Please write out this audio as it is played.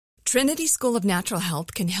Trinity School of Natural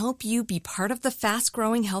Health can help you be part of the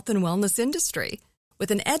fast-growing health and wellness industry.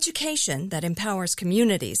 With an education that empowers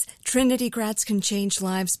communities, Trinity grads can change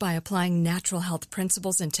lives by applying natural health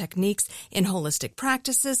principles and techniques in holistic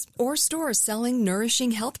practices or stores selling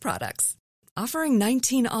nourishing health products. Offering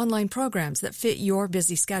 19 online programs that fit your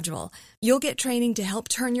busy schedule, you'll get training to help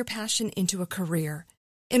turn your passion into a career.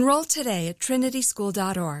 Enroll today at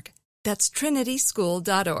trinityschool.org. That's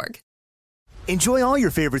trinityschool.org. Enjoy all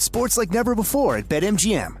your favorite sports like never before at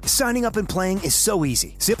BetMGM. Signing up and playing is so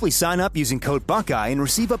easy. Simply sign up using code Buckeye and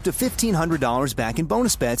receive up to $1,500 back in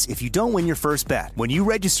bonus bets if you don't win your first bet. When you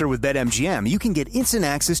register with BetMGM, you can get instant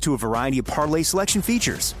access to a variety of parlay selection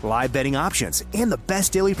features, live betting options, and the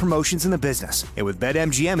best daily promotions in the business. And with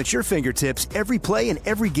BetMGM at your fingertips, every play and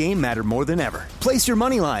every game matter more than ever. Place your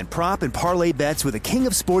moneyline, prop, and parlay bets with the king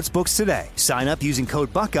of sportsbooks today. Sign up using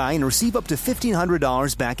code Buckeye and receive up to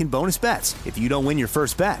 $1,500 back in bonus bets if you don't win your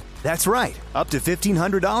first bet. That's right, up to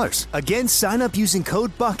 $1,500. Again, sign up using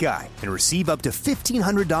code Buckeye and receive up to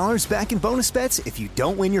 $1,500 back in bonus bets if you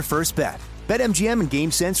don't win your first bet. BetMGM and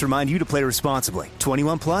GameSense remind you to play responsibly.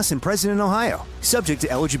 21 plus and present in Ohio. Subject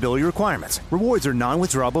to eligibility requirements. Rewards are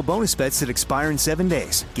non-withdrawable bonus bets that expire in 7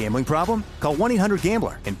 days. Gambling problem? Call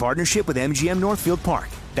 1-800-GAMBLER in partnership with MGM Northfield Park.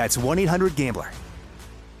 That's 1-800-GAMBLER.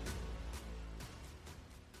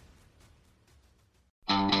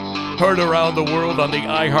 Heard around the world on the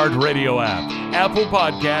iHeartRadio app, Apple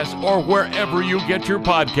Podcasts, or wherever you get your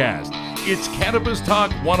podcast. It's Cannabis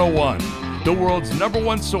Talk 101, the world's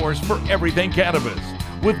 #1 source for everything cannabis,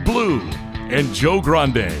 with Blue and Joe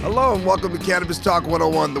Grande. Hello and welcome to Cannabis Talk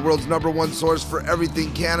 101, the world's #1 source for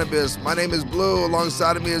everything cannabis. My name is Blue.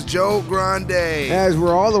 Alongside of me is Joe Grande. As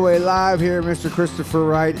we're all the way live here, Mr. Christopher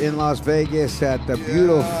Wright in Las Vegas at the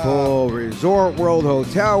beautiful Resort World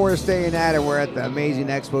Hotel we're staying at, and we're at the amazing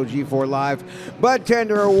Expo G4 Live Bud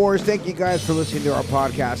Tender Awards. Thank you guys for listening to our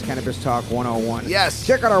podcast, Cannabis Talk 101. Yes.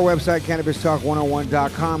 Check out our website,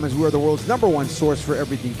 CannabisTalk101.com, as we're the world's #1 source for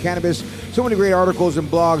everything cannabis. So many great articles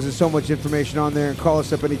and blogs and so much information on there. And call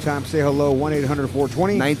us up anytime. Say hello,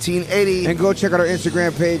 1-800-420-1980. And go check out our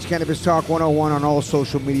Instagram page, Cannabis Talk 101, on all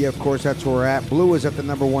social media. Of course, that's where we're at. Blue is at the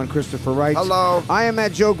 #1, Christopher Wright. Hello. I am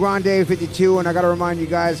at Joe Grande 52, and I got to remind you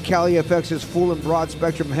guys, Cali FX's full and broad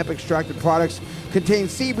spectrum hemp extracted products contain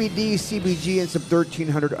CBD, CBG, and some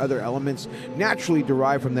 1,300 other elements naturally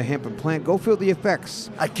derived from the hemp and plant. Go feel the effects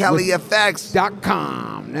at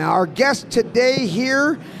CaliFX.com. Now, our guest today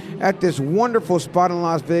here at this wonderful spot in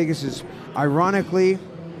Las Vegas is, ironically,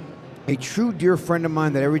 a true dear friend of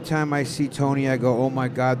mine that every time I see Tony, I go, oh my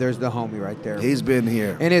God, there's the homie right there. He's been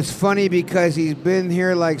here. And it's funny because he's been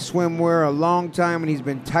here like swimwear a long time, and he's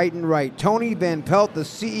been tight and right. Tony Van Pelt, the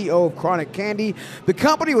CEO of Chronic Candy. The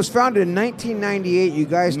company was founded in 1998, you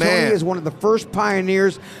guys. Man. Tony is one of the first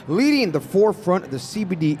pioneers leading the forefront of the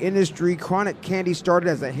CBD industry. Chronic Candy started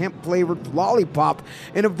as a hemp-flavored lollipop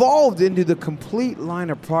and evolved into the complete line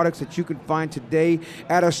of products that you can find today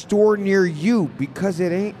at a store near you, because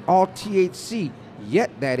it ain't all THC.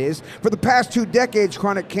 Yet, that is. For the past 2 decades,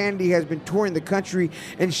 Chronic Candy has been touring the country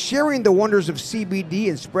and sharing the wonders of CBD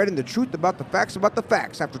and spreading the truth about the facts about the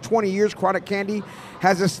facts. After 20 years, Chronic Candy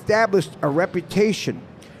has established a reputation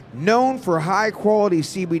known for high-quality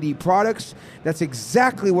CBD products. That's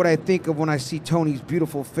exactly what I think of when I see Tony's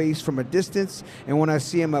beautiful face from a distance, and when I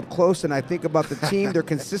see him up close, and I think about the team. They're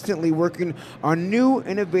consistently working on new,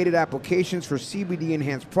 innovative applications for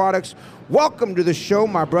CBD-enhanced products. Welcome to the show,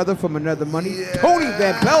 my brother from another money, Tony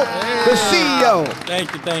Van Pelt, the CEO.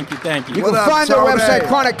 Thank you. You can find their website,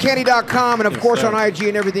 ChronicCandy.com, and of course on IG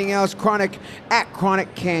and everything else, Chronic at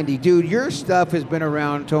Chronic Candy. Dude, your stuff has been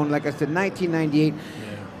around, Tony, like I said, 1998.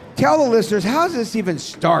 Tell the listeners, how does this even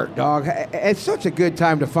start, dog? It's such a good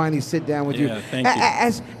time to finally sit down with you. Thank you.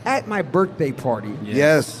 As at my birthday party.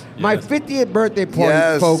 Yes. My 50th birthday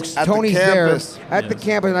party, folks. At Tony's the campus. there at the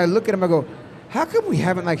campus, and I look at him, I go, how come we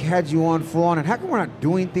haven't had you on full on, and how come we're not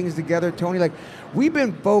doing things together, Tony? We've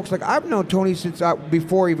been folks, I've known Tony since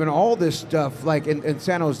before even all this stuff, in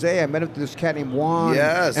San Jose. I met him through this cat named Juan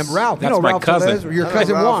and Ralph. That's you know my Ralph cousin. Velez, your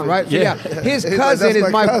cousin Juan, right? Yeah. So, his cousin is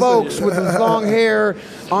my cousin. folks with his long hair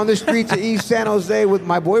on the streets of East San Jose with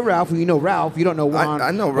my boy Ralph, who you know Ralph. You don't know Juan.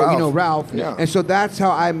 I know but Ralph. You know Ralph. Yeah. And so that's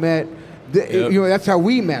how I met. That's how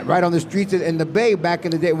we met, right on the streets in the Bay back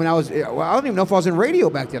in the day when I don't even know if I was in radio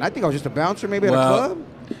back then. I think I was just a bouncer maybe at a club.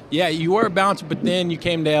 Yeah, you were a bouncer, but then you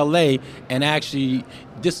came to L.A. and actually,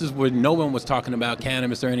 this is where no one was talking about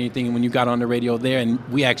cannabis or anything when you got on the radio there, and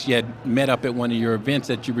we actually had met up at one of your events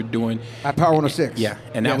that you were doing At Power 106. Yeah,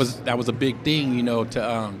 and that was a big thing,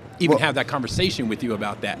 to even have that conversation with you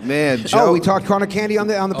about that. Man, Joe. We talked Chronic Candy on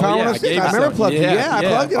the Power 106. I remember plugging. I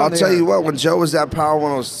plugged it on I'll there. tell you what, when Joe was at Power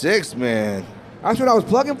 106, man. That's what I was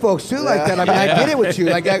plugging folks too, like that. I mean, I get it with you,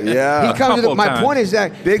 like that. Yeah. He comes. My point is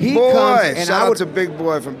that Big he Boy. comes, and Shout out to Big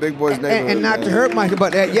Boy from Big Boy's Neighborhood. and not man. to hurt my,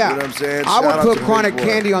 but yeah, You know what I'm saying? I Shout would out put to Big Chronic Boy.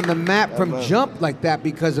 Candy on the map from jump like that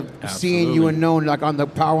because of seeing you and known like on the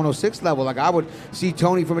Power 106 level. Like I would see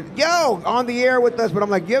Tony from on the air with us, but I'm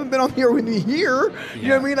like, you haven't been on the air with me here. You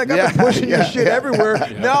know what I mean? Like I've been pushing your shit everywhere.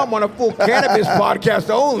 Now I'm on a full cannabis podcast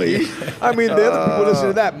only. I mean, the other people listen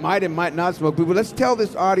to that might and might not smoke. But let's tell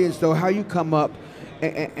this audience though how you come up.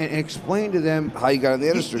 And explain to them how you got in the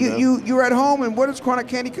industry. You were at home, and where does Chronic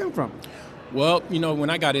Candy come from? Well, when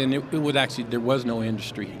I got in, it was actually, there was no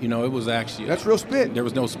industry. It was actually that's real spit. There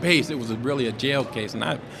was no space. It was really a jail case, and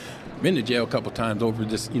I've been to jail a couple times over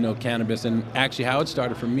this, cannabis. And actually, how it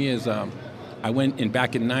started for me is I went in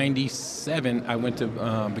back in '97. I went to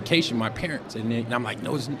vacation with my parents, and I'm like,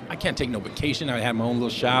 no, I can't take no vacation. I had my own little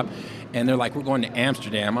shop, and they're like, we're going to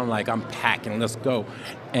Amsterdam. I'm like, I'm packing, let's go.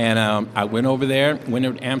 And I went over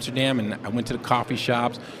to Amsterdam, and I went to the coffee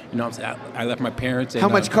shops. I left my parents. And, how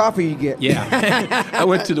much coffee you get? Yeah, I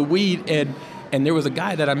went to the weed, and there was a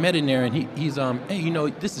guy that I met in there, and he's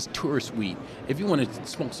hey, this is tourist weed. If you want to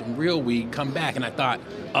smoke some real weed, come back. And I thought,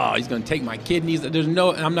 oh, he's going to take my kidneys. I'm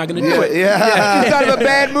not going to do it. Yeah. He's out of a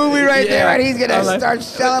bad movie right there, right? He's going to start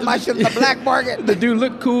selling my shit in the black market. The dude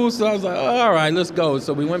looked cool, so I was like, oh, all right, let's go.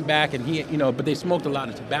 So we went back, and but they smoked a lot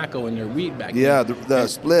of tobacco in their weed back then. Yeah, the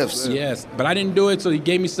spliffs. Yes, but I didn't do it, so he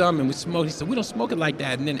gave me some, and we smoked. He said, we don't smoke it like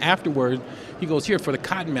that. And then afterwards, he goes, here, for the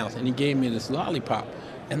cottonmouth, and he gave me this lollipop.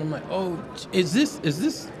 And I'm like, oh, what is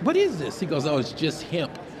this? He goes, oh, it's just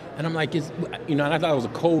hemp. And I'm like, and I thought it was a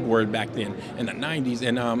code word back then in the 90s.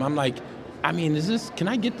 And I'm like, I mean, can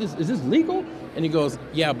I get this? Is this legal? And he goes,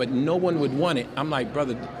 yeah, but no one would want it. I'm like,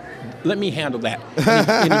 brother, let me handle that.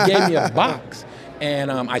 And he gave me a box. And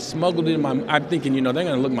I smuggled it in I'm thinking, they're going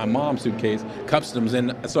to look at my mom's suitcase, customs.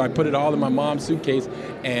 And so I put it all in my mom's suitcase.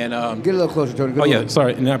 And get a little closer, Tony. Yeah,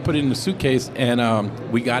 sorry. And then I put it in the suitcase,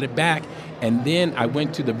 and we got it back. And then I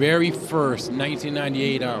went to the very first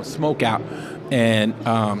 1998 smokeout, and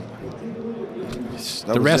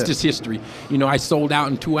the rest is history. I sold out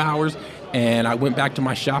in 2 hours, and I went back to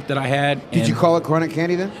my shop that I had. Did you call it Chronic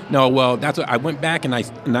Candy then? No, well, that's what I went back and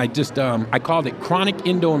I just I called it Chronic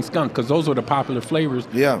Indo and Skunk because those were the popular flavors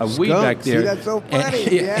of weed back there. See, that's so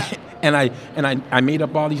funny. And I made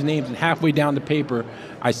up all these names, and halfway down the paper,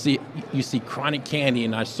 you see Chronic Candy,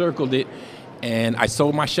 and I circled it. And I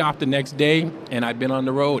sold my shop the next day, and I've been on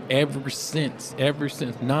the road ever since,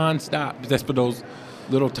 nonstop. That's for those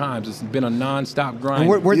little times. It's been a nonstop grind.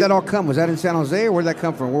 And where'd that all come? Was that in San Jose, or where'd that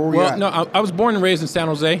come from? Where were you at? No, I was born and raised in San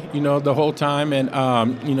Jose, the whole time, and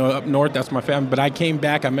up north, that's my family. But I came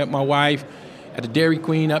back. I met my wife at the Dairy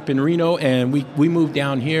Queen up in Reno, and we moved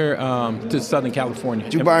down here to Southern California.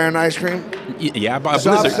 Did you buy her an ice cream? Yeah, I bought a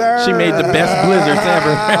Blizzard. She made the best Blizzards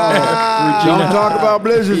ever. Don't talk about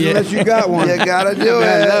Blizzards unless you got one. You gotta do it.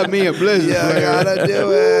 I love me a Blizzard. You gotta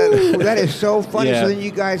do it. That is so funny. Yeah. So then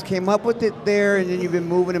you guys came up with it there, and then you've been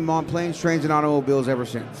moving them on planes, trains, and automobiles ever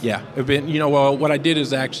since. Yeah, it's been. Well, what I did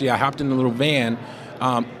is actually I hopped in a little van.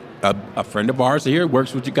 A friend of ours here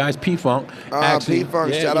works with you guys, P-Funk.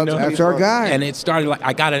 P-Funk, shout out to That's our guy. And it started like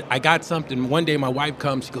I got something. One day my wife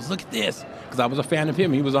comes, she goes, look at this. Because I was a fan of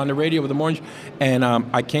him. He was on the radio with the morning. And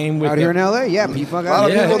I came with... Out here in L.A., yeah, P-Funk. A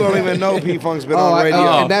lot of people don't even know P-Funk's been on radio.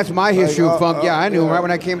 And that's my history with Funk. Yeah, I knew him right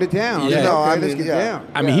when I came to town. Yeah. Let's get down.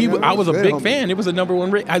 I mean, I was a big fan. It was a number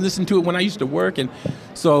one. I listened to it when I used to work. And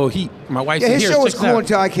so my wife said, his show was cool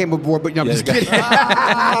until I came aboard, but I'm just kidding.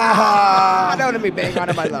 I don't let me bang on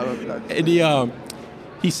him. I love him. And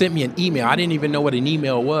he sent me an email. I didn't even know what an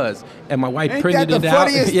email was. And my wife printed it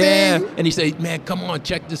out. Yeah. And he said, man, come on,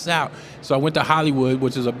 check this out. So I went to Hollywood,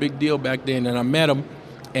 which is a big deal back then, and I met him.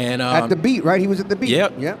 And at the Beat, right? He was at the Beat.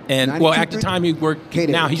 Yep. And well, at the time he worked.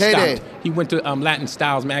 K-Day. Now he K-Day. stopped. He went to Latin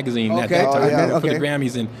Styles magazine at Okay. that time Okay. for the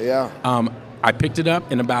Grammys. And I picked it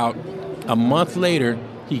up, and about a month later,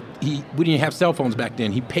 we didn't have cell phones back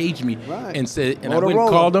then. He paged me and said, and I went and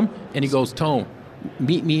called him, and he goes, Tone,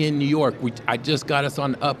 meet me in New York. I just got us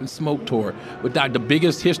on the Up and Smoke tour with the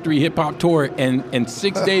biggest history hip-hop tour. And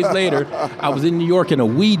 6 days later, I was in New York in a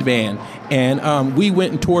weed van. And we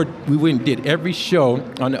went and toured. We went and did every show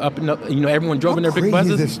on the Up and Up. Everyone drove in their big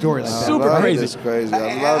buses. This story like that? Super crazy. It's crazy.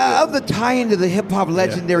 I love Of the tie into the hip-hop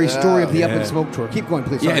legendary story of the Up and Smoke tour. Keep going,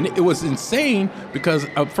 please. Yeah, Sorry. and it was insane because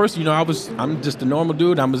first, I'm just a normal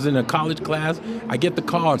dude. I was in a college class. I get the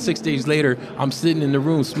call, and 6 days later, I'm sitting in the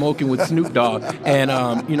room smoking with Snoop Dogg, and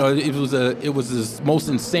it was the most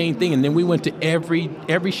insane thing. And then we went to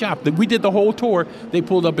every shop. We did the whole tour. They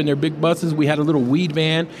pulled up in their big buses. We had a little weed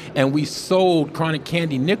van, and we sold Chronic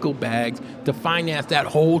Candy nickel bags to finance that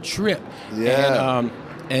whole trip. Yeah.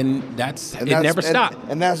 And it never stopped.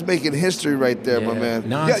 And that's making history right there, my man.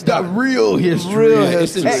 The real history. Real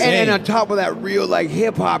It's history. insane. And on top of that, real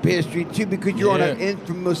hip-hop history, too, because you're on an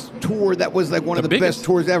infamous tour that was like one of the best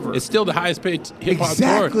tours ever. It's still the highest paid hip-hop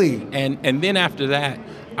tour. Exactly. And then after that,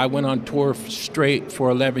 I went on tour straight for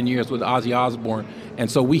 11 years with Ozzy Osbourne. And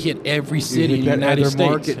so we hit every city in the United States.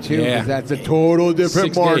 Market too, because that's a total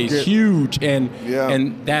different 6 market. days, huge, and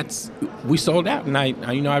we sold out, and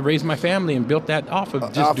I raised my family and built that off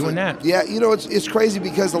of just doing that. Yeah, it's crazy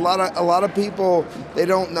because a lot of people, they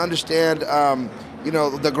don't understand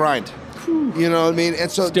the grind. You know what I mean? And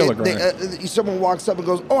so Still a grind. Someone walks up and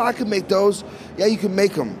goes, "Oh, I can make those." Yeah, you can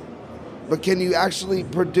make them. But can you actually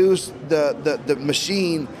produce the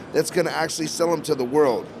machine that's going to actually sell them to the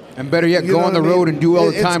world? And better yet, go on the road and do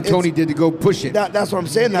all the time Tony did to go push it. That's what I'm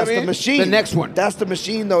saying. That's the machine. The next one. That's the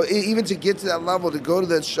machine, though. Even to get to that level, to go to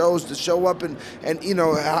the shows, to show up, and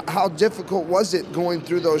how difficult was it going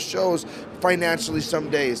through those shows financially some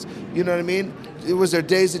days? You know what I mean? Was there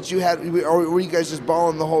days that you had, or were you guys just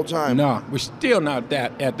balling the whole time? No, we're still not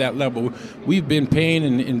at that level. We've been paying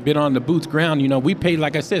and been on the boots ground. We paid,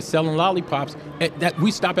 like I said, selling lollipops.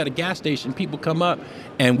 We stop at a gas station, people come up,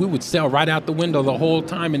 and we would sell right out the window the whole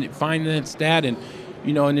time, and it financed that, and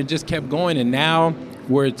it just kept going. And now,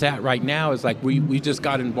 where it's at right now is like we just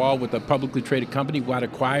got involved with a publicly traded company, got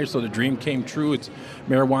acquired, so the dream came true. It's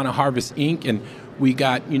Marijuana Harvest Inc., and we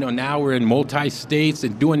got, now we're in multi-states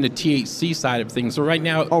and doing the THC side of things. So right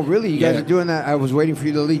now... Oh, really? You guys are doing that? I was waiting for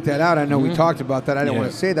you to leak that out. I know we talked about that. I didn't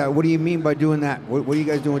want to say that. What do you mean by doing that? What are you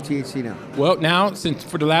guys doing with THC now? Well, now,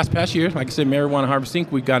 for the last past year, like I said, Marijuana Harvest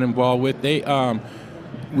Inc., we got involved with.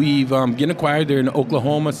 We've getting acquired. They're in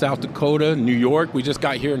Oklahoma, South Dakota, New York. We just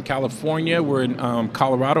got here in California. We're in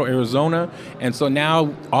Colorado, Arizona. And so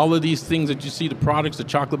now all of these things that you see, the products, the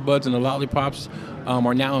chocolate buds and the lollipops,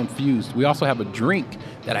 are now infused. We also have a drink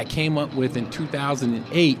that I came up with in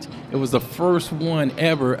 2008. It was the first one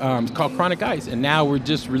ever. It's called Chronic Ice. And now we're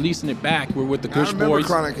just releasing it back. We're with the Kush Boys. I remember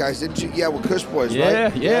Chronic Ice, didn't you? Yeah, with Kush Boys,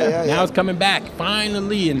 right? Yeah. Now it's coming back,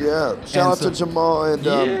 finally. And, shout out to Jamal and...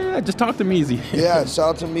 just talk to Meezy. Yeah, shout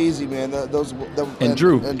out to Meezy, man. And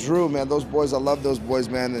Drew. And Drew, man. Those boys, I love those boys,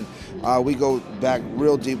 man. And we go back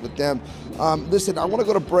real deep with them. Listen, I want to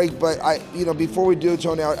go to break, but before we do,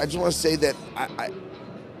 Tony, I just want to say that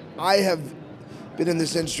I have been in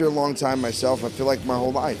this industry a long time myself. I feel like my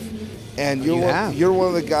whole life. And you're one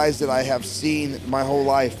of the guys that I have seen my whole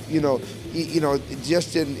life.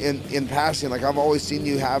 Just in passing, like I've always seen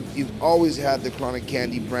you've always had the Chronic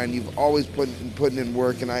Candy brand. You've always putting in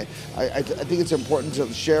work, and I think it's important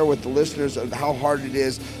to share with the listeners how hard it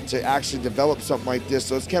is to actually develop something like this.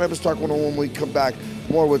 So it's Cannabis Talk 101 when we come back.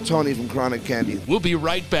 More with Tony from Chronic Candy. We'll be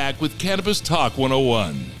right back with Cannabis Talk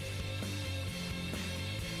 101.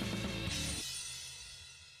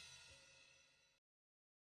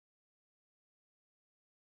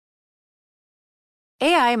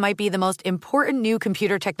 AI might be the most important new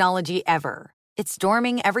computer technology ever. It's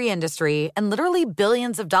storming every industry, and literally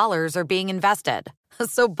billions of dollars are being invested.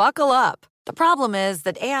 So buckle up. The problem is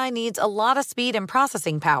that AI needs a lot of speed and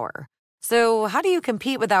processing power. So how do you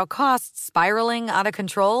compete without costs spiraling out of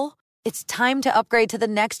control? It's time to upgrade to the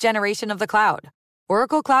next generation of the cloud.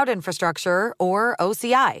 Oracle Cloud Infrastructure, or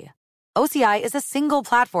OCI. OCI is a single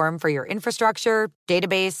platform for your infrastructure,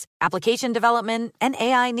 database, application development, and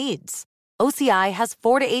AI needs. OCI has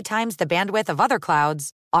 4 to 8 times the bandwidth of other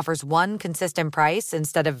clouds, offers one consistent price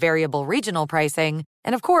instead of variable regional pricing,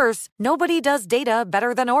 and of course, nobody does data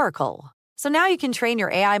better than Oracle. So now you can train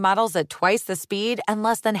your AI models at twice the speed and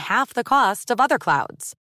less than half the cost of other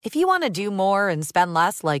clouds. If you want to do more and spend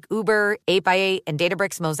less like Uber, 8x8, and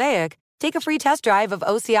Databricks Mosaic, take a free test drive of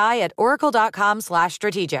OCI at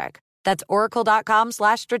oracle.com/strategic. That's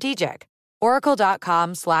oracle.com/strategic.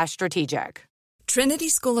 oracle.com/strategic. Trinity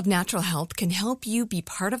School of Natural Health can help you be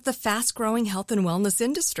part of the fast-growing health and wellness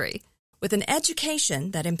industry. With an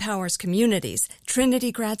education that empowers communities,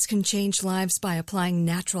 Trinity grads can change lives by applying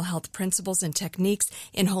natural health principles and techniques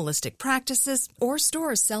in holistic practices or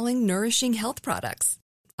stores selling nourishing health products.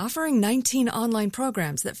 Offering 19 online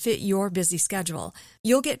programs that fit your busy schedule,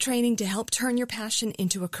 you'll get training to help turn your passion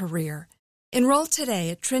into a career. Enroll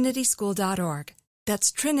today at trinityschool.org.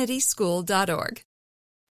 That's trinityschool.org.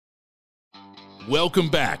 Welcome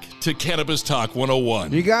back to Cannabis Talk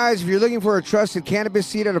 101. You guys, if you're looking for a trusted cannabis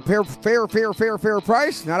seed at a fair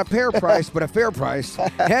price, not a pear price, but a fair price,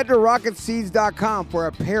 head to rocketseeds.com for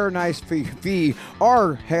a nice fee,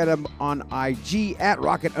 or head them on IG at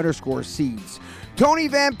rocket_seeds. Tony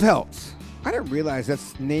Van Pelt. I didn't realize that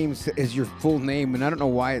name is your full name, and I don't know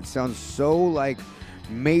why it sounds so like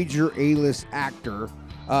major A-list actor.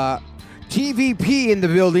 TVP in the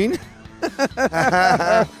building.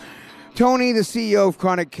 Tony, the CEO of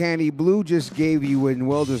Chronic Candy, Blue just gave you a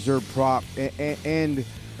well-deserved prop, and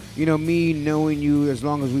you know, me knowing you as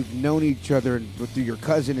long as we've known each other through your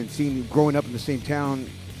cousin and seeing you growing up in the same town,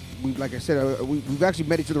 like I said, we've actually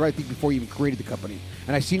met each other, I think, before you even created the company.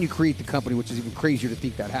 And I've seen you create the company, which is even crazier to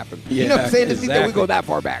think that happened. Yeah, you know what I'm saying? To exactly. think that we go that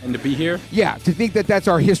far back. And to be here? Yeah, to think that that's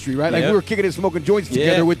our history, right? Like we were kicking and smoking joints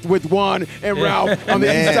together with Juan and Ralph on the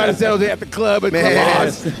east side of San Jose at the club at Club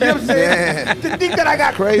Oz. You know what I'm saying? To think that I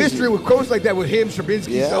got history with quotes like that with him,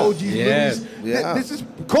 Stravinsky, OGs, movies. This is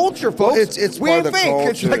culture, folks. It's we part ain't of the fake. culture.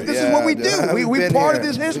 It's like this is what we do. We're part of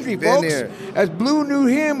this history, folks. As Blue knew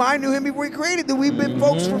him, I knew him before he created it. We've been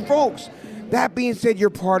folks for folks. That being said, you're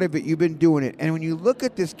part of it. You've been doing it. And when you look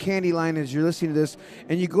at this candy line as you're listening to this,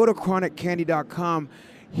 and you go to chroniccandy.com,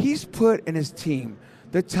 he's put in his team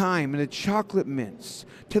the time and the chocolate mints,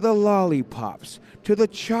 to the lollipops, to the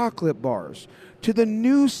chocolate bars, to the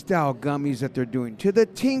new style gummies that they're doing, to the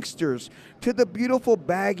tinksters, to the beautiful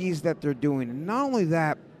baggies that they're doing. And not only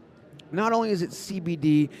that, not only is it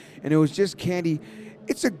CBD and it was just candy,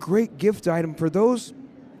 it's a great gift item for those,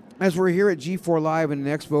 as we're here at G4 Live and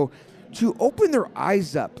Expo, to open their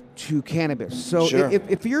eyes up to cannabis. So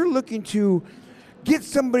if you're looking to get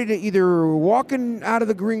somebody to either walking out of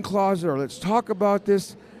the green closet or let's talk about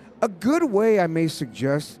this, a good way I may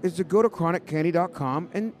suggest is to go to chroniccandy.com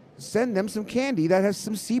and send them some candy that has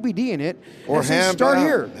some CBD in it. Or hemp, start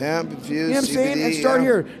here. Hemp infused, you know what I'm saying? CBD, and start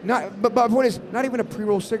here. But my point is, not even a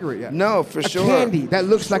pre-roll cigarette yet. No, for sure. Candy that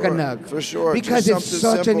looks like a nug. For sure. Because it's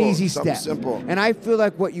such an easy step. Simple. And I feel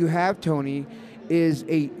like what you have, Tony, is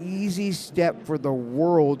a easy step for the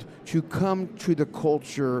world to come to the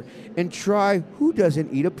culture and try who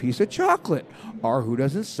doesn't eat a piece of chocolate or who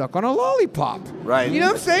doesn't suck on a lollipop. Right. You know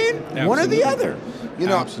what I'm saying? Absolutely. One or the other. You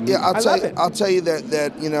know, Absolutely. I'll tell you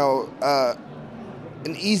that you know,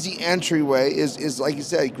 an easy entryway is like you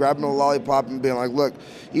said, grabbing a lollipop and being like, look,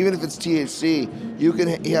 even if it's THC, you can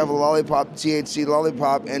have a lollipop, THC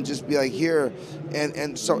lollipop, and just be like, here.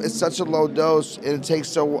 And so it's such a low dose, and it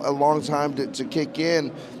takes a long time to kick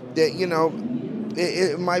in that, you know,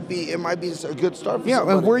 it might be a good start for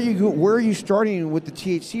somebody. And where are you starting with the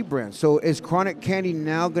THC brand? So is Chronic Candy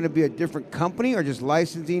now going to be a different company or just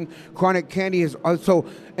licensing? Chronic Candy is also,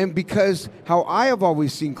 and because how I have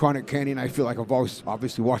always seen Chronic Candy, and I feel like I've always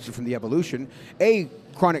obviously watched it from the evolution,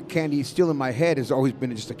 Chronic Candy still in my head has always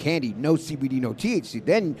been just a candy, no CBD, no THC.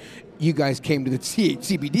 Then you guys came to the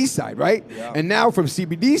CBD side, right? Yeah. And now from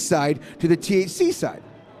CBD side to the THC side.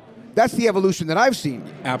 That's the evolution that I've seen.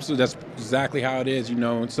 Absolutely, that's exactly how it is, you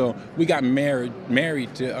know. And so we got married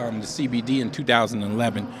to the CBD in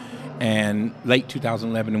 2011, and late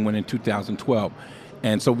 2011, and went in 2012.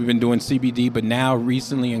 And so we've been doing CBD, but now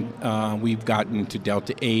recently we've gotten to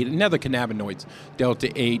Delta 8 and other cannabinoids. Delta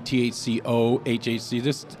 8, THCO, HHC.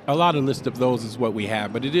 This a lot of list of those is what we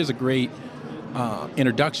have, but it is a great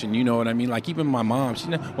introduction, you know what I mean? Like even my mom,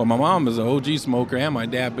 my mom was an OG smoker and my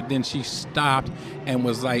dad, but then she stopped and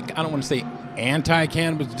was like, I don't want to say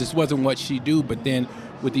anti-cannabis, just wasn't what she do, but then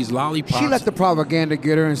with these lollipops. She let the propaganda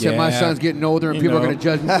get her and said, my son's getting older and people are going to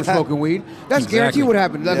judge me for smoking weed. That's guaranteed what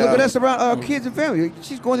happened. Like, look at us around kids and family.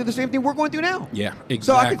 She's going through the same thing we're going through now. Yeah, exactly.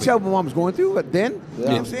 So I could tell my mom's going through it then. You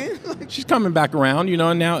know what I'm saying? She's coming back around, you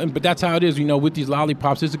know, now. But that's how it is, you know, with these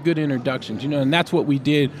lollipops. It's a good introduction, you know, and that's what we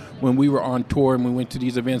did when we were on tour and we went to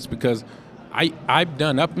these events, because I've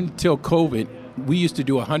done, up until COVID, we used to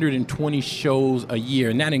do 120 shows a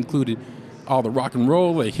year, and that included all the rock and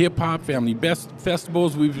roll, the hip hop, family best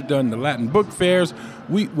festivals. We've done the Latin book fairs.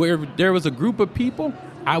 Where there was a group of people,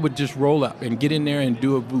 I would just roll up and get in there and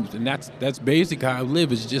do a booth, and that's basically how I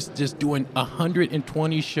live. Is just doing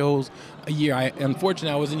 120 shows a year.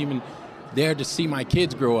 Unfortunately, I wasn't even there to see my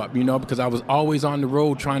kids grow up, you know, because I was always on the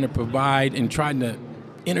road trying to provide and trying to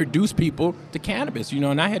introduce people to cannabis, you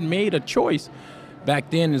know. And I had made a choice back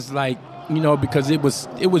then. Is like, because it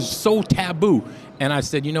was so taboo. And I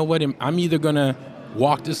said, you know what, I'm either going to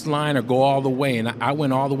walk this line or go all the way. And I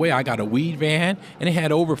went all the way. I got a weed van, and it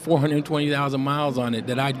had over 420,000 miles on it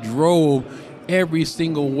that I drove every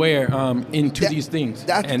single where into these things.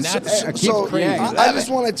 That's crazy. I just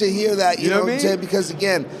wanted to hear that, you know what I'm saying? Because,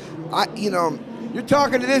 again, you're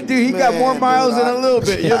talking to this dude. He got more miles than a little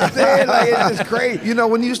bit. You know what I'm saying? Like, it's just crazy.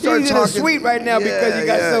 When you start He's talking, in a suite right now because you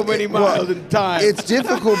got so many miles in time. It's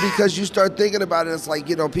difficult because you start thinking about it. It's like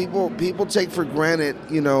people take for granted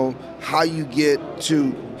how you get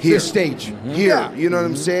to here, this stage here. You know what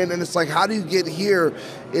I'm saying? And it's like, how do you get here?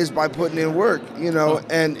 Is by putting in work.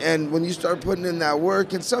 And when you start putting in that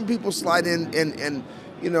work, and some people slide in and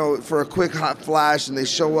for a quick hot flash, and they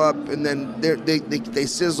show up, and then they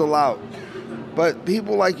sizzle out. But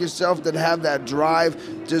people like yourself that have that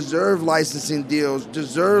drive deserve licensing deals,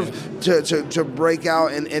 deserve to break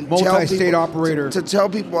out and multi-state operator to tell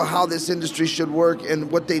people how this industry should work and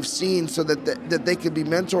what they've seen, so that they can be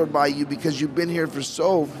mentored by you because you've been here for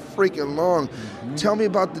so freaking long. Mm-hmm. Tell me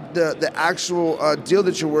about the actual deal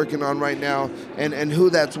that you're working on right now and who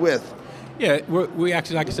that's with. Yeah, we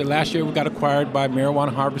actually, like I said, last year we got acquired by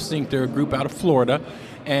Marijuana Harvest Inc. They're a group out of Florida.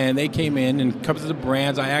 And they came in, and comes to the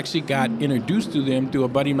brands. I actually got introduced to them through a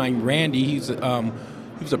buddy of mine, Randy. He was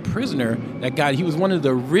a prisoner. He was one of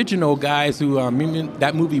the original guys who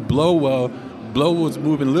that movie Blow was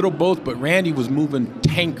moving little boats, but Randy was moving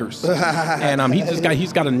tankers. And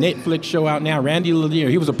he's got a Netflix show out now. Randy Lanier.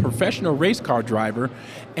 He was a professional race car driver,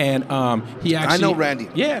 and he actually. I know Randy.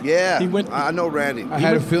 Yeah. I know Randy. I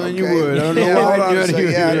had a feeling you would. I don't know why.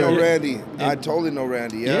 I know Randy. I totally know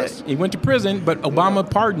Randy. Yes. Yeah, he went to prison, but Obama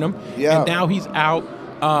pardoned him. Yeah. And now he's out.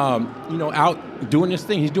 Out doing this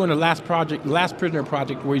thing. He's doing the Last Prisoner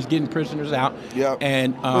project, where he's getting prisoners out. Yeah.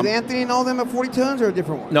 And with Anthony and all them at 40 Tons, or a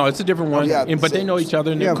different one? No, it's a different one. But they know each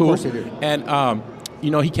other, and they're cool. Of course they do.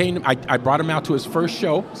 And he came. I brought him out to his first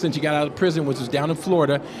show since he got out of prison, which was down in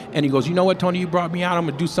Florida. And he goes, "You know what, Tony? You brought me out. I'm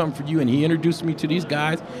gonna do something for you." And he introduced me to these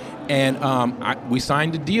guys. And we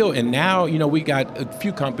signed a deal, and now we got a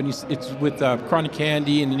few companies. It's with Chronic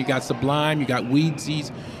Candy, and then you got Sublime, you got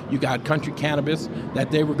Weedsies, you got Country Cannabis.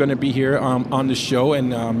 That they were going to be here on the show,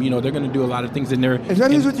 and they're going to do a lot of things in there. Is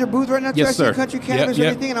that who's with your booth right now? Yes, sir. Country Cannabis and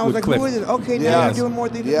everything, and I was like, Cliff. Who is it? Okay, now you're doing more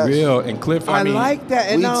things. Yes. Real and Cliff. I like that,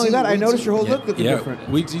 and not only that, I noticed your whole look looking different.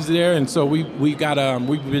 Weedsies there, and so we got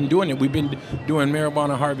we've been doing it. We've been doing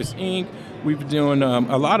Marijuana Harvest Inc. We've been doing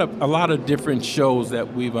a lot of different shows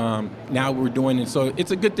that we've now we're doing, and so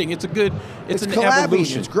it's a good thing. It's an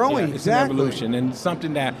evolution. It's growing. Yeah, it's an evolution, and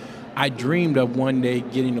something that I dreamed of one day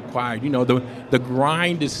getting acquired. The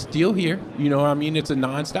grind is still here. It's a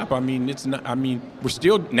nonstop. It's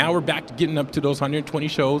not. We're back to getting up to those 120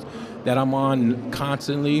 shows that I'm on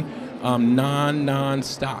constantly.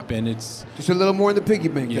 Non-stop, and it's just a little more in the piggy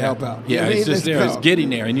bank to help out. Yeah, it's just there. It's getting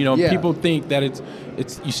there, and people think that it's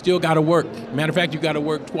you still got to work. Matter of fact, you got to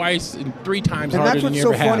work twice and 3 times harder than you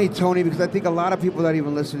ever have. And that's what's so funny, Tony, because I think a lot of people that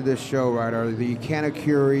even listen to this show, right, are the canna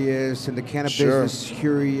curious and the canna business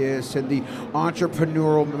curious and the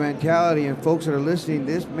entrepreneurial mentality. And folks that are listening,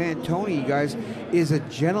 this man, Tony, you guys, is a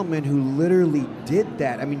gentleman who literally did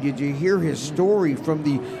that. Did you hear his story from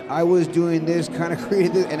the I was doing this, kind of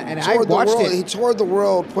created this, and I watched it. He toured the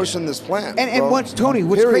world pushing this plant. And what's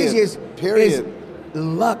crazy is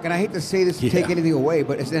luck, and I hate to say this to take anything away,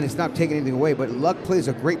 but it's not taking anything away, but luck plays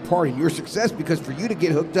a great part in your success, because for you to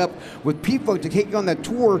get hooked up with P-Funk to take you on that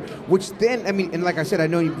tour, which then, and like I said, I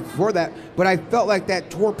know you before that, but I felt like that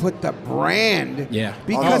tour put the brand. Yeah.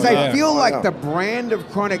 Because I feel like the brand of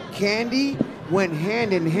Chronic Candy went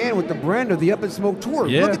hand in hand with the brand of the Up and Smoke Tour.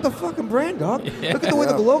 Yeah. Look at the fucking brand, dog. Yeah. Look at the way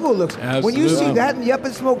the logo looks. Absolutely. When you see that in the Up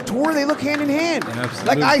and Smoke Tour, they look hand in hand. Absolutely.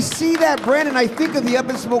 Like, I see that brand and I think of the Up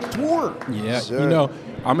and Smoke Tour. Yeah, sure.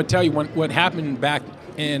 I'm going to tell you what happened back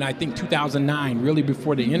in, I think, 2009, really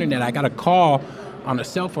before the internet. I got a call on a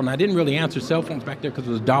cell phone. I didn't really answer cell phones back there because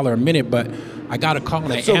it was $1 a minute, but I got a call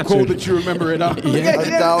and I answered. It's so cool that you remember it all. Yeah, $1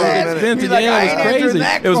 a minute. It was crazy.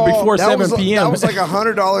 It was before 7 p.m. That was like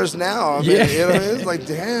 $100 now. It's like,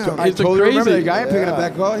 damn. I totally remember the guy picking up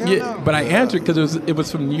that call. But I answered because it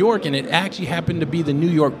was from New York, and it actually happened to be the New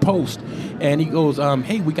York Post. And he goes,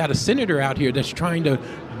 hey, we got a senator out here that's trying to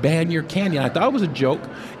ban your candy. And I thought it was a joke.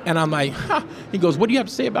 And I'm like, He goes, what do you have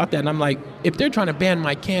to say about that? And I'm like, if they're trying to ban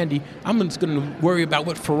my candy, I'm just going to worry about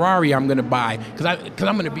what Ferrari I'm going to buy because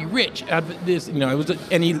I'm going to be rich.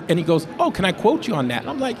 And he goes, oh, can I quote you on that? And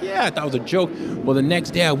I'm like, yeah, I thought it was a joke. Well, the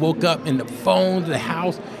next day I woke up and the phone, the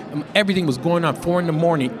house, everything was going on 4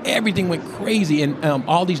 a.m. Everything went crazy. And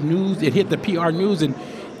all these news, it hit the PR news, and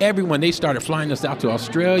everyone. They started flying us out to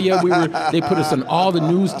Australia. They put us on all the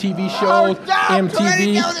news TV shows,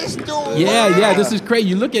 MTV. Yeah, this is crazy.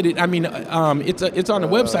 You look at it. I mean, it's on the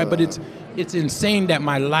website, but it's insane that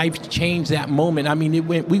my life changed that moment. I mean,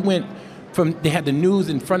 we went from, they had the news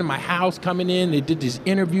in front of my house coming in. They did these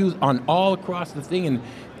interviews on all across the thing,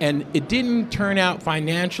 and it didn't turn out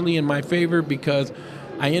financially in my favor because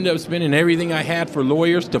I ended up spending everything I had for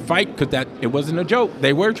lawyers to fight because it wasn't a joke.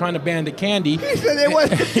 They were trying to ban the candy. He said it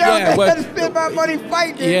wasn't a joke. They had to spend my money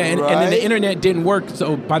fighting. Yeah, and then the internet didn't work.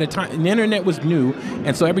 So by the time the internet was new,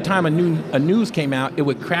 and so every time a news came out, it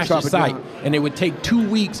would crash the site, and it would take 2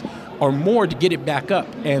 weeks or more to get it back up.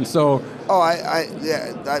 And so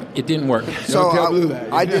it didn't work. So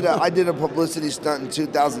I did a publicity stunt in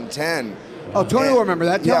 2010. Oh, Tony will remember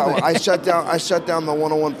that. I shut down the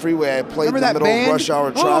 101 freeway. I played in the middle of rush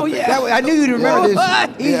hour traffic. Oh, yeah. I knew you'd remember this.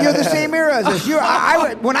 You're the same era as us.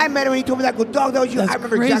 When I met him, he told me that, dog, that was you. I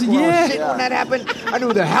remember exactly where I was sitting when that happened. I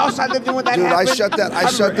knew the house I lived in when that happened. I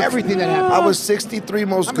shut everything that happened. I was 63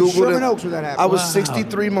 most Googled. Sherman Oaks when that happened. I was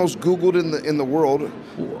 63 most Googled in the world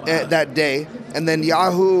that day. And then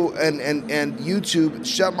Yahoo and YouTube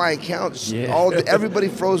shut my accounts. Everybody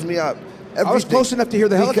froze me up. Everything. I was close enough to hear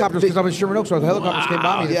the helicopters because I'm in Sherman Oaks, so the helicopters came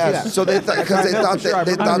by me. Yeah, so they thought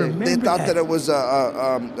that it was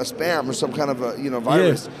a spam or some kind of a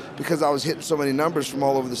virus because I was hitting so many numbers from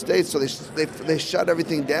all over the states. So they shut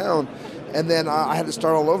everything down, and then I had to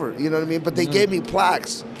start all over. You know what I mean? But they gave me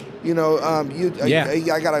plaques.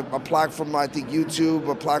 I got a plaque from I think YouTube,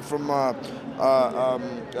 a plaque from nice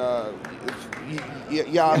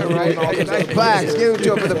plaques. Give it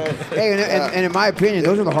to him. And in my opinion,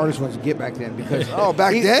 those are the hardest ones to get back then because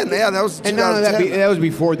back then, that was 2010. And none of that was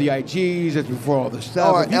before the IGs. That's before all the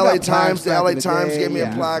stuff. LA Times. The LA Times gave me a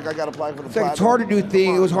plaque. I got a plaque for the plaque. It's hard to do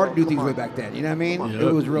things. It was hard to do things way back then. You know what I mean?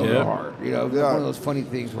 It was really hard. One of those funny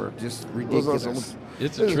things were just ridiculous.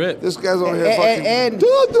 It's a trip. This guy's over here fucking. And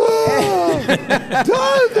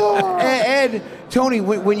Tony,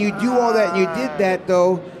 when you do all that, and you did that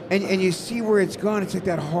though. And you see where it's gone. It's like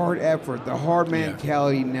that hard effort. The hard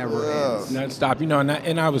mentality never ends. Not stop.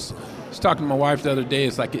 And I was talking to my wife the other day.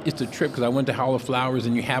 It's like it's a trip because I went to Hall of Flowers,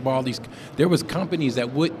 and you have all these. There was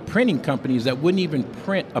printing companies that wouldn't even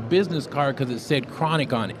print a business card because it said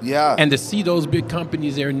Chronic on it. Yeah. And to see those big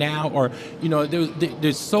companies there now, or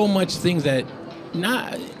there's so much things that.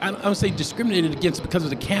 I don't say discriminated against because of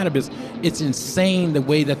the cannabis. It's insane the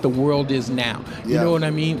way that the world is now. You know what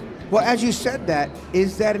I mean? Well, as you said that,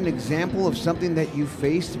 is that an example of something that you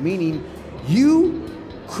faced? Meaning, you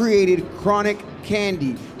created Chronic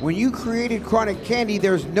Candy. When you created Chronic Candy,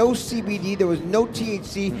 there's no CBD, there was no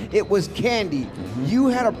THC, it was candy. Mm-hmm. You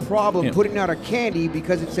had a problem putting out a candy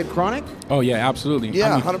because it said Chronic? Oh, yeah, absolutely.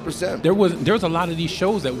 Yeah, 100%. There was a lot of these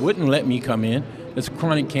shows that wouldn't let me come in. It's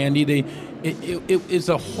Chronic Candy. It's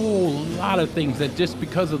a whole lot of things that just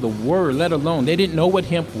because of the word, let alone, they didn't know what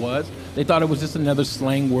hemp was. They thought it was just another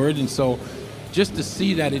slang word. And so just to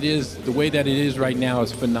see that it is the way that it is right now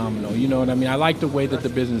is phenomenal. You know what I mean? I like the way that the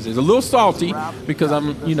business is. A little salty because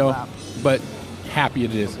but happy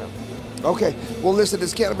it is. Okay. Well, listen,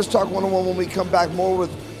 it's Cannabis Talk 101. When we come back, more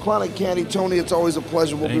with Chronic Candy. Tony, it's always a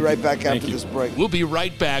pleasure. We'll be right back after this break. We'll be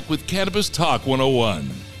right back with Cannabis Talk 101.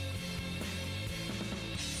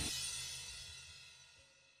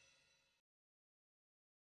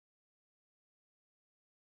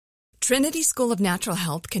 Trinity School of Natural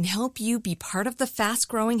Health can help you be part of the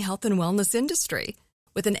fast-growing health and wellness industry.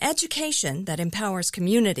 With an education that empowers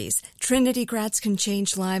communities, Trinity grads can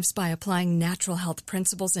change lives by applying natural health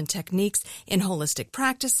principles and techniques in holistic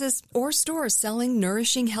practices or stores selling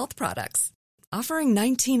nourishing health products. Offering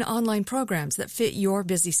 19 online programs that fit your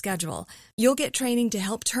busy schedule, you'll get training to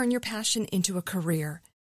help turn your passion into a career.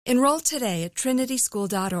 Enroll today at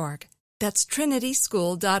trinityschool.org. That's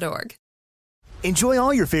trinityschool.org. Enjoy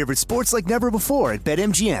all your favorite sports like never before at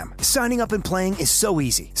BetMGM. Signing up and playing is so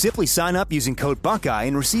easy. Simply sign up using code Buckeye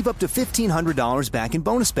and receive up to $1,500 back in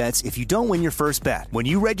bonus bets if you don't win your first bet. When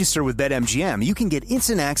you register with BetMGM, you can get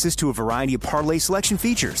instant access to a variety of parlay selection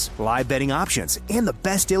features, live betting options, and the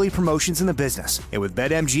best daily promotions in the business. And with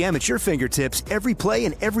BetMGM at your fingertips, every play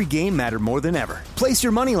and every game matter more than ever. Place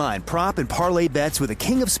your moneyline, prop, and parlay bets with the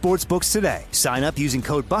king of sportsbooks today. Sign up using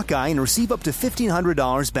code Buckeye and receive up to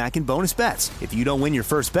 $1,500 back in bonus bets if you don't win your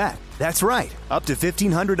first bet. That's right, up to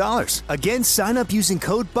 $1,500. Again, sign up using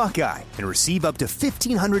code Buckeye and receive up to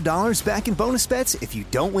 $1,500 back in bonus bets if you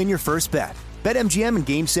don't win your first bet. BetMGM and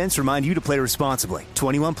GameSense remind you to play responsibly.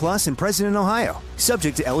 21 plus and present in Ohio.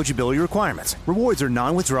 Subject to eligibility requirements. Rewards are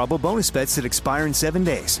non-withdrawable bonus bets that expire in 7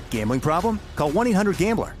 days. Gambling problem? Call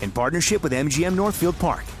 1-800-GAMBLER in partnership with MGM Northfield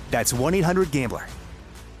Park. That's 1-800-GAMBLER.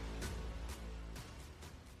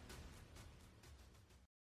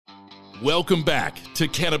 Welcome back to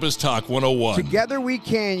Cannabis Talk 101. Together We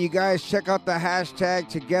Can. You guys check out the hashtag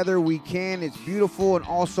Together We Can. It's beautiful, and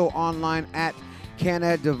also online at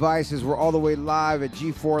Canna Devices. We're all the way live at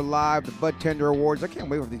G4 Live, the Bud Tender Awards. I can't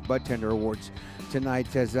wait for these Bud Tender Awards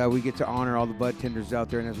tonight as we get to honor all the bud tenders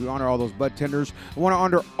out there. And as we honor all those bud tenders, I want to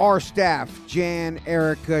honor our staff: Jan,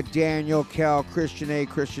 Erica, Daniel, Cal, Christian A,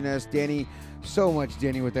 Christian S, Danny. So much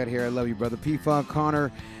Danny with that hair. I love you, brother. P-Funk,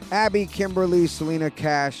 Connor, Abby, Kimberly, Selena,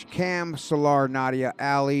 Cash, Cam, Solar, Nadia,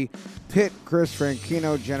 Allie, Pitt, Chris,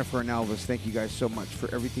 Franchino, Jennifer, and Elvis. Thank you guys so much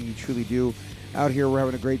for everything you truly do out here. We're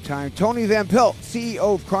having a great time. Tony Van Pelt,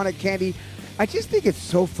 CEO of Chronic Candy. I just think it's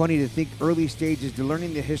so funny to think early stages, to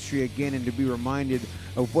learning the history again and to be reminded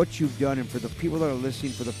of what you've done, and for the people that are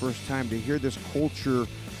listening for the first time to hear this culture,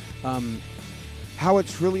 how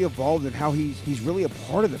it's really evolved and how he's really a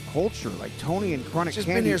part of the culture. Like Tony and Chronic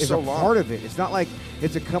Candy is so a part of it. It's not like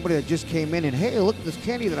it's a company that just came in and, hey, look at this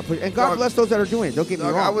candy that I put. And God bless those that are doing it. Don't get me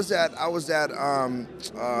wrong. I was at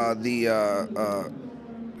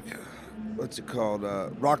what's it called?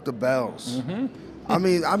 Rock the Bells. Mm-hmm. I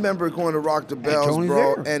mean, I remember going to Rock the Bells,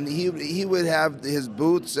 bro, and he would have his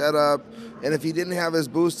booth set up, and if he didn't have his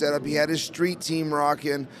booth set up, he had his street team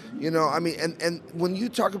rocking. You know, I mean, and when you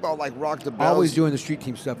talk about like Rock the Bells, always doing the street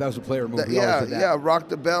team stuff. That was a player move. Yeah, Rock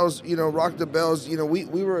the Bells. You know, Rock the Bells. You know, we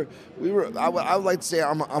were. I would like to say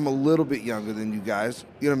I'm a little bit younger than you guys.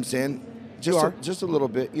 You know what I'm saying? Just a little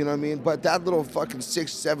bit. You know what I mean? But that little fucking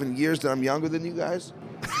 6-7 years that I'm younger than you guys.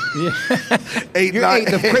 Yeah.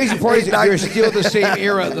 The crazy part is you're still the same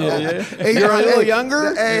era, though. You're a little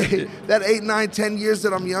younger. That 8, 9, 10 years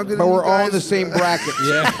that I'm younger than but you we're guys. all in the same bracket.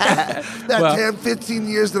 Yeah. That 10, 15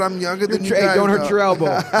 years that I'm younger than you guys. Don't hurt your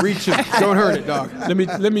elbow. Reach it. Don't hurt it, dog. Let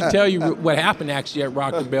me tell you what happened actually at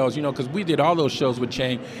Rock the Bells. You know, because we did all those shows with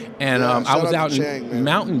Chang, and I was out in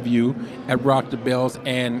Mountain View at Rock the Bells,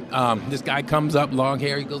 and this guy comes up, long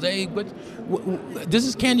hair. He goes, "Hey, what does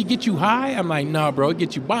this candy get you high?" I'm like, "No, bro, it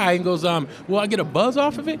gets you by." And goes, "Will I get a buzz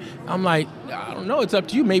off of it?" I'm like, "I don't know. It's up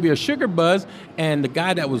to you. Maybe a sugar buzz." And the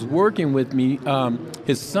guy that was working with me,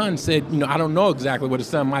 his son said, "You know, I don't know exactly what his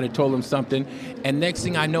son might have told him something." And next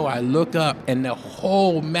thing I know, I look up, and the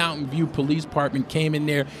whole Mountain View Police Department came in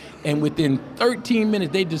there. And within 13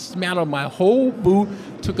 minutes, they dismantled my whole booth,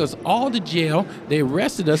 took us all to jail. They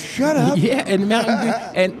arrested us. Shut up. Yeah, and Mountain View.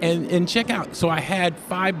 And check out. So I had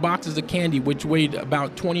 5 boxes of candy, which weighed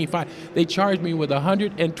about 25. They charged me with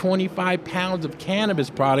 125 pounds of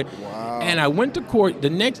cannabis product. Wow. And I went to court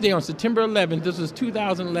the next day on September 11th. This was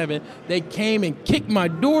 2011. They came and kicked my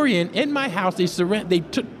door in my house. They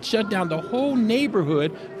shut down the whole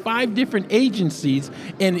neighborhood, 5 different agencies,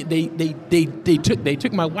 and they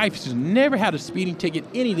took my wife. She's never had a speeding ticket,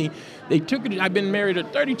 anything. They took her. I've been married for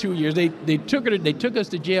 32 years. They took her. They took us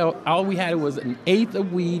to jail. All we had was an eighth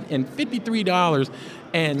of weed and $53,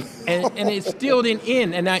 and it still didn't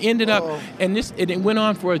end. And I ended up, and it went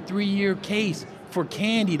on for a 3-year case for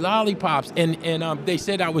candy, lollipops, and they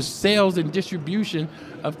said I was sales and distribution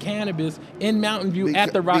of cannabis in Mountain View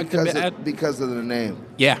at the Rock because of the name.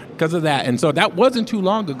 Yeah, because of that, and so that wasn't too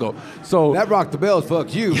long ago. So that Rock the Bells,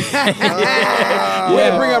 fuck you.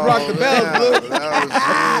 Yeah, bring up Rock the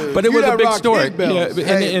Bells, but it was a big story.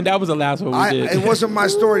 Yeah, and that was the last one we did. It wasn't my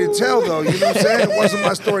story to tell, though. You know what I'm saying? It wasn't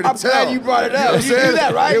my story to tell. I'm glad you brought it up. You knew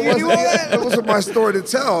that, right? It wasn't my story to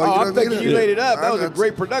tell. I'm thinking you laid it up. That was a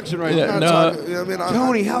great production right there.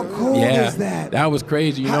 Tony, how cool is that? That was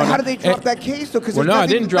crazy. How did they drop that case, though? Because I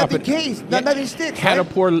didn't drop it. Nothing sticks.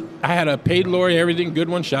 I had a paid lawyer, everything, good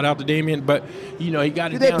one. Shout out to Damien. But, he got it down.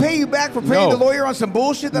 Did they pay you back for paying the lawyer on some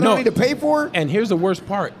bullshit that I don't need to pay for? And here's the worst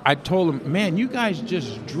part. I told him, man, you guys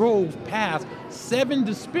just drove past 7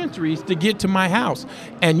 dispensaries to get to my house.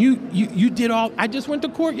 And you did all. I just went to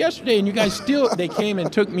court yesterday, and you guys they came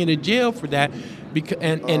and took me to jail for that.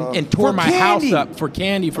 And tore my house up for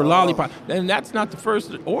candy, for lollipop. And that's not the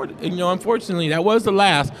first order. Unfortunately, that was the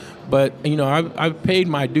last. But, I've paid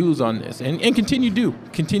my dues on this and continue to.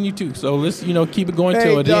 So let's, keep it going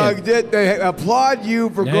till it ends. Hey, Doug, they applaud you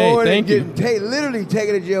for going and getting literally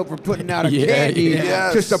taken to jail for putting out a candy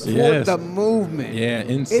to support the movement. Yeah,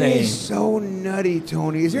 insane. It is so nutty,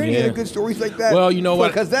 Tony. Is there any other good stories like that? Well, you know what?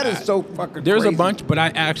 Because that is so fucking There's crazy. A bunch, but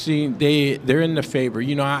they're in the favor.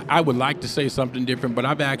 I would like to say something different, but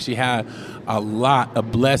I've actually had a lot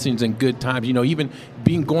of blessings and good times. Even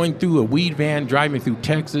going through a weed van, driving through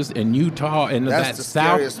Texas and Utah and that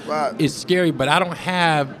South spot. Is scary, but I don't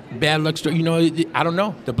have bad luck. I don't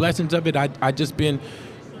know the blessings of it. I just been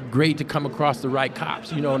great to come across the right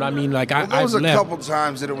cops. You know what I mean? Like Well, there I was a left. couple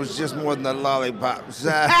times that it was just more than the lollipops.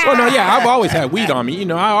 Oh no, yeah, I've always had weed on me. You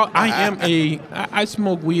know, I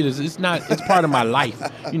smoke weed. It's part of my life.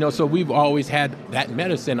 You know, so we've always had that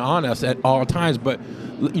medicine on us at all times. But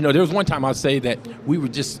you know, there was one time I'll say that we were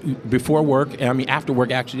just before work. I mean, after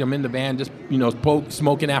work actually. I'm in the van, just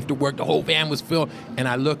smoking after work. The whole van was filled, and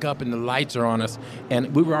I look up and the lights are on us,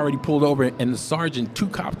 and we were already pulled over. And the sergeant, 2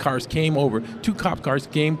 cop cars came over. 2 cop cars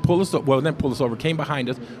came, pull us over, came behind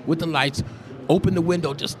us with the lights. Opened the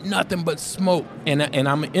window, just nothing but smoke. And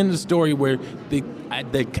I'm in the story where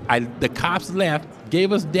the cops left,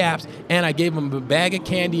 gave us daps, and I gave him a bag of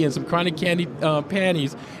candy and some Chronic Candy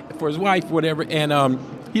panties for his wife, whatever. And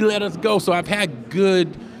he let us go. So I've had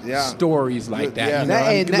good stories like that.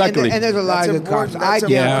 Yeah. You know, luckily. And there's a lot of good cops. I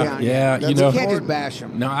get it. Yeah, you can't just bash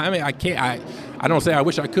them. No, I mean, I can't. I don't say I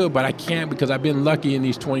wish I could, but I can't because I've been lucky in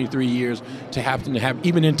these 23 years to happen to have,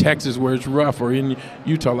 even in Texas where it's rough, or in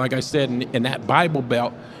Utah, like I said, in that Bible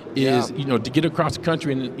Belt is, to get across the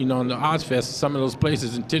country and, in the Ozfest, some of those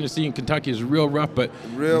places in Tennessee and Kentucky is real rough, but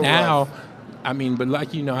now, I mean, but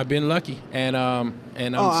like, I've been lucky and I'm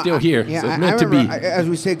still here. Yeah, so it's meant to be. As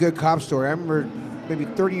we say, good cop story. I remember maybe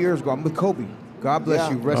 30 years ago, I'm with Kobe. God bless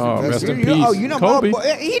you. Rest in peace. Oh, you know Kobe.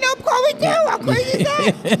 He know Kobe too. How crazy is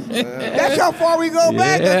that? That's how far we go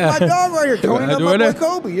back. That's my dog right here. Tony, my boy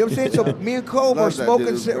Kobe. You know what I'm saying? So me and Kobe are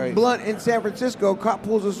smoking blunt in San Francisco. Cop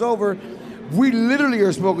pulls us over. We literally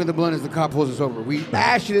are smoking the blunt as the cop pulls us over. We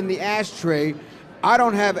ash it in the ashtray. I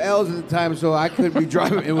don't have L's at the time, so I couldn't be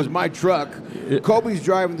driving. It was my truck. Kobe's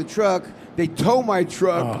driving the truck. They tow my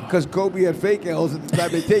truck because Kobe had fake L's at the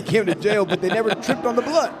time. They take him to jail, but they never tripped on the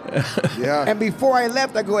blunt. Yeah. And before I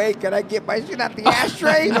left, I go, hey, can I get my shit out the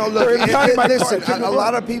ashtray? Look, listen, a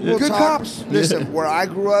lot of people good talk. Cops. Listen, where I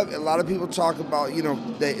grew up, a lot of people talk about,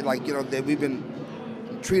 that we've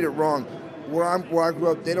been treated wrong. Where I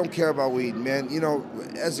grew up, they don't care about weed, man.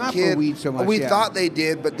 As a Not kid, for weed so much, we thought they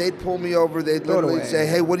did, but they'd pull me over. They'd literally say,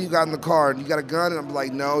 "Hey, what do you got in the car? You got a gun?" And I'm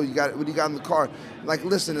like, "No, what do you got in the car?" Like,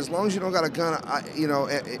 listen, as long as you don't got a gun, I'm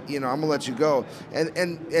gonna let you go. And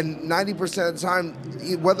 90% of the time,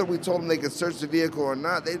 whether we told them they could search the vehicle or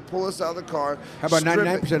not, they'd pull us out of the car. How about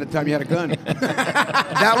 99% of the time you had a gun?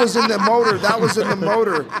 That was in the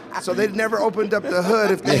motor. So they'd never opened up the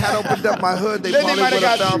hood. If they had opened up my hood, they probably would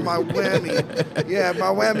have found my whammy. Yeah, my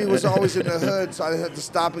whammy was always in the hood, so I had to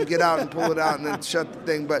stop and get out and pull it out and then shut the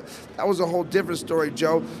thing. But that was a whole different story,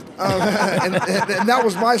 Joe. And that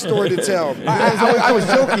was my story to tell. I was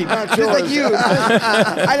joking. Just like you.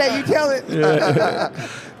 I let you tell it. Yeah.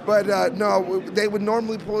 But no, they would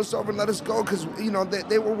normally pull us over and let us go because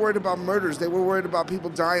they were worried about murders. They were worried about people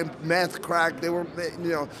dying, meth, crack. They were,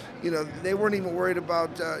 they weren't even worried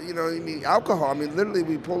about alcohol. I mean, literally,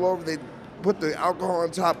 we pull over, they put the alcohol on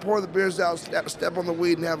top, pour the beers out, step on the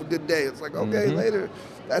weed, and have a good day. It's like, okay, later.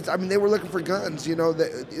 They were looking for guns, in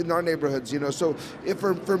our neighborhoods, So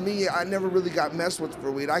for me, I never really got messed with for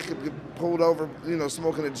weed. I could get pulled over,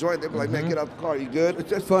 smoking a joint. They'd be like, man, get out the car. You good? It's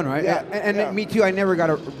just fun, right? Yeah. And me too. I never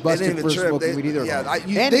got busted for smoking weed either. Yeah,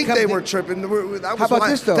 you think they were tripping. How about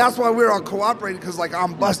this, though? That's why we were all cooperating because,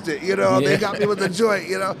 I'm busted, They got me with a joint,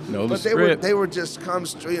 No, but they were just come,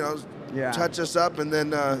 touch us up and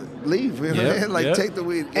then leave. You know what I mean? Take the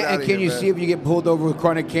weed. And can you see if you get pulled over with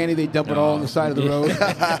Chronic Candy, they dump it all on the side of the road?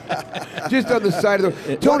 Just on the side of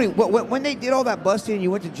the road. Tony, when they did all that busting and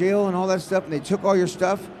you went to jail and all that stuff and they took all your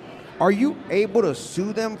stuff, are you able to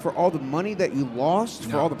sue them for all the money that you lost,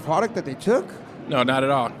 for all the product that they took? No, not at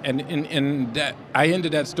all. And that I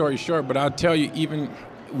ended that story short, but I'll tell you,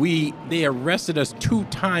 they arrested us 2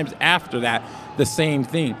 times after that, the same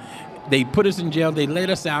thing. They put us in jail. They let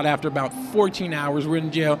us out after about 14 hours. We're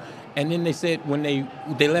in jail. And then they said when they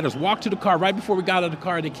let us walk to the car, right before we got out of the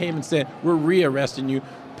car, they came and said, we're re-arresting you.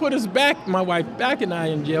 Put us back, my wife, back and I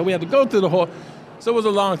in jail. We had to go through the whole. So it was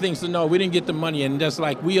a long thing. So no, we didn't get the money. And that's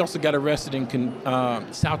like, we also got arrested in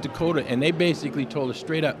South Dakota. And they basically told us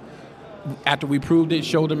straight up, after we proved it,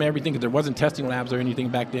 showed them everything, because there wasn't testing labs or anything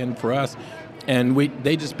back then for us. And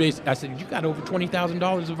they just basically, I said, you got over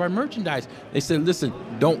 $20,000 of our merchandise. They said, listen,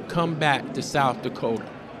 don't come back to South Dakota,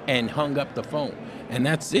 and hung up the phone. And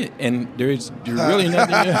that's it. And there's really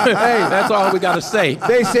nothing. Hey, that's all we got to say.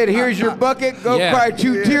 They said, here's your bucket. Go cry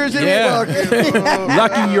 2 tears in the bucket.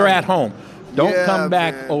 Lucky you're at home. Don't come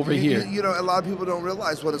back over here. A lot of people don't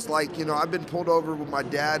realize what it's like. I've been pulled over with my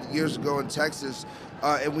dad years ago in Texas,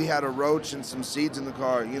 and we had a roach and some seeds in the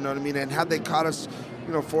car. You know what I mean? And had they caught us,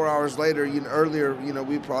 4 hours later, earlier,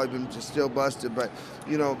 we'd probably been just still busted. But,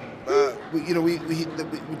 we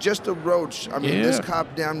just a roach. I mean, this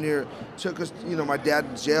cop down near took us, my dad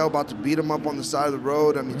in jail, about to beat him up on the side of the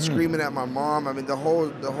road. I mean, screaming at my mom. I mean, the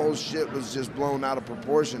whole shit was just blown out of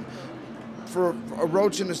proportion. For a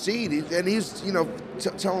roach in the seed, and he's,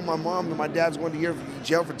 telling my mom that my dad's going to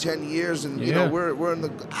jail for 10 years, and we're in the,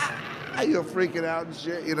 freaking out and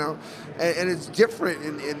shit, and it's different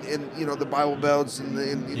in the Bible Belts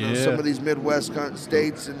and some of these Midwest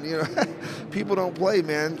states, and people don't play,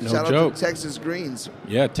 man. Shout out to Texas Greens.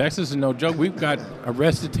 Yeah, Texas is no joke. We've got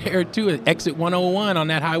arrested there too at exit 101 on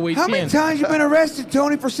that Highway 10. How many times you been arrested,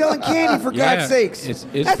 Tony, for selling candy? For God's sakes, it's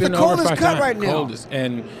that's been the coldest over 5 cut times. right now. Coldest.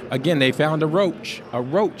 And again, they found a roach,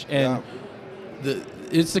 and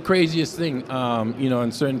it's the craziest thing,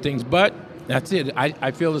 in certain things, but. That's it.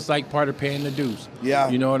 I feel it's like part of paying the dues. Yeah.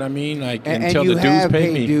 You know what I mean? Like and until you the have dues pay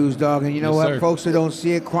paid me. dues, dog. And you know what? Sir. Folks who don't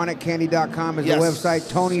see it, chroniccandy.com is the website.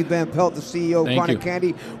 Tony Van Pelt, the CEO of Chronic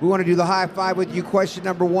Candy. We want to do the high five with you. Question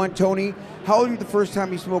number 1, Tony. How old were you the first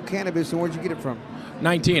time you smoked cannabis, and where'd you get it from?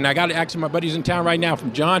 19. I got it. Actually, my buddy's in town right now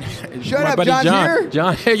from John. Shut my up, buddy John's John. here?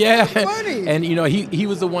 John, yeah. That's funny. And he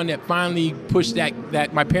was the one that finally pushed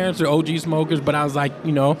that. My parents are OG smokers, but I was like,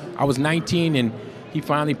 I was 19 and he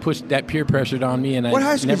finally pushed that peer pressure on me. And what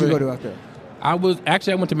high school did you go to out there? I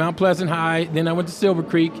went to Mount Pleasant High, then I went to Silver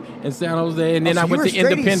Creek in San Jose, and then I went to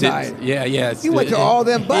Independence. Yeah. You went to all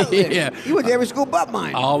them Butlins. Yeah. You went to every school but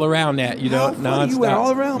mine. All around that, How funny, you went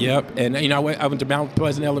all around. Yep, and I went to Mount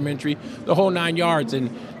Pleasant Elementary, the whole 9 yards,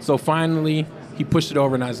 and so finally he pushed it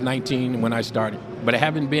over, and I was 19 when I started. But I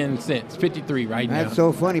haven't been since. 53 right now. That's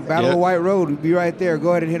so funny. Battle of White Road. We'll be right there.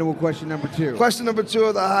 Go ahead and hit him with question number 2. Question number 2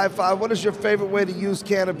 of the high five. What is your favorite way to use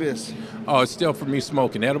cannabis? Oh, it's still for me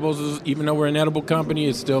smoking. Edibles is, even though we're an edible company,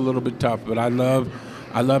 it's still a little bit tough. But I love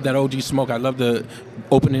that OG smoke. I love the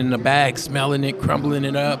opening the bag, smelling it, crumbling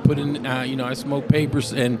it up, putting, I smoke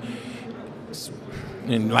papers and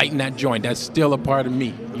lighting that joint. That's still a part of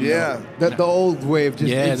me. Yeah. The old way of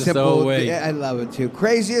just it's simple. the old way. I love it too.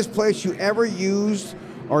 Craziest place you ever used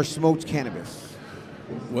or smoked cannabis?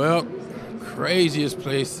 Well, craziest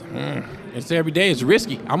place. It's every day. It's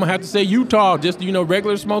risky. I'm gonna have to say Utah. Just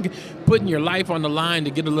regular smoking, putting your life on the line to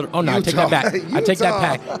get a little. Oh no, Utah. I take that back. I take that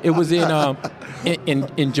back. It was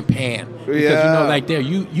in Japan because like there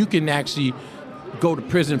you can actually go to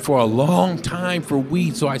prison for a long time for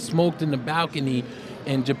weed. So I smoked in the balcony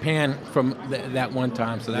in Japan from that one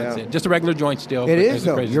time. So that's it. Just a regular joint still. It is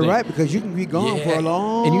though. You're right, because you can be gone for a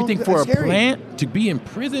long. And you think for a scary. plant to be in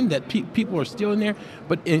prison that people are still in there,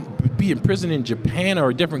 but be in prison in Japan or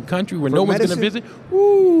a different country where no one's going to visit.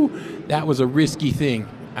 Ooh, that was a risky thing.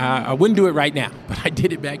 I wouldn't do it right now, but I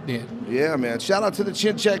did it back then. Yeah, man. Shout out to the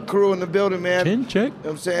Chin Check crew in the building, man. Chin Check? You know what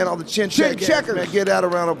I'm saying? All the Chin Checkers. Man, get that a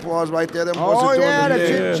round of applause right there. Them boys Oh, are doing yeah, the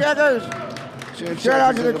thing. Chin Checkers. Shout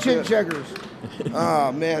out to the Chin Checkers.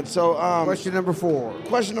 Oh, man. So, question number 4.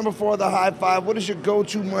 Question number 4 of the high five. What is your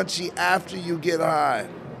go-to munchie after you get high?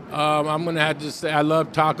 I'm going to have to say I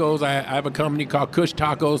love tacos. I have a company called Kush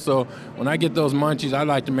Tacos, so when I get those munchies, I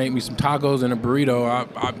like to make me some tacos and a burrito.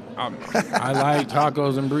 I like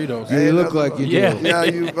tacos and burritos. Hey, you look like you do. Yeah,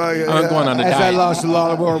 you fucking. I'm going on a As diet. I lost a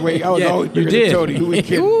lot more weight, I was always bigger than Tony. Who we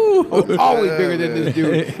kidding? Always bigger than this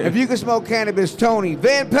dude. If you can smoke cannabis, Tony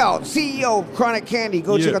Van Pelt, CEO of Chronic Candy.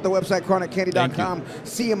 Go check out the website, chroniccandy.com.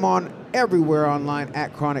 See him on everywhere online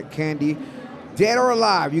at Chronic Candy. Dead or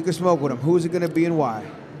alive, you can smoke with him. Who is it going to be and why?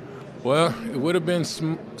 Well, it would have been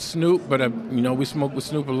Snoop, but we smoke with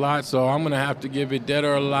Snoop a lot, so I'm gonna have to give it dead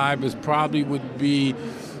or alive. It probably would be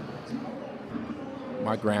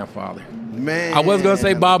my grandfather. Man, I was gonna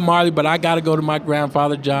say Bob Marley, but I gotta go to my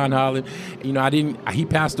grandfather, John Holland. He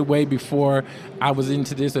passed away before I was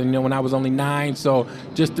into this, and when I was only 9. So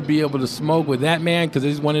just to be able to smoke with that man, because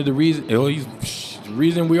he's one of the reasons. He's the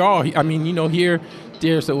reason we all. Here.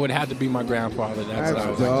 There, so it would have to be my grandfather. That's what I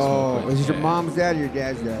was like. Is it your mom's dad or your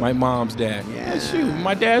dad's dad? My mom's dad. Yeah. Shoot,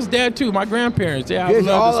 my dad's dad too. My grandparents. Yeah, I Yes,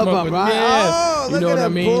 love all to of smoke them, with. right? Yeah, Oh, you look know at what I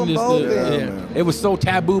them, mean. boom, Just boom, the- it was so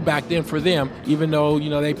taboo back then for them, even though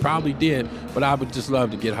they probably did. But I would just love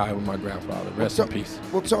to get high with my grandfather. Rest in peace.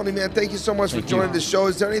 Well, Tony, man, thank you so much for joining the show.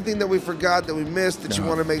 Is there anything that we forgot, that we missed, that you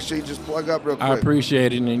want to make sure you just plug up real quick? I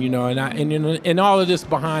appreciate it, and all of this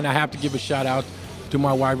behind, I have to give a shout out to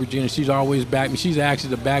my wife, Regina. She's always backed me. She's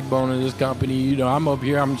actually the backbone of this company. I'm up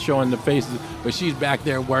here, I'm showing the faces, but she's back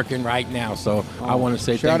there working right now. So I want to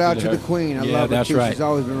say shout thank out you to her. the queen. I yeah, love her that's too. right. She's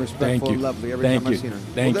always been respectful and lovely every time I've seen her.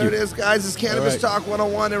 Thank Well, you. there it is, guys. It's Cannabis All right. Talk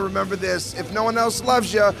 101, and remember this: if no one else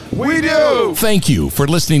loves you, we do. Thank you for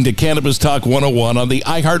listening to Cannabis Talk 101 on the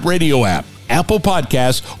iHeartRadio app, Apple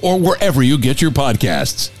Podcasts, or wherever you get your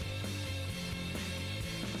podcasts.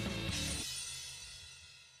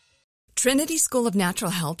 Trinity School of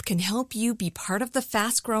Natural Health can help you be part of the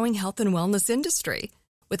fast-growing health and wellness industry.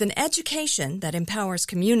 With an education that empowers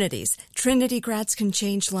communities, Trinity grads can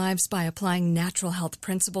change lives by applying natural health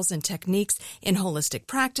principles and techniques in holistic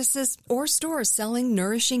practices or stores selling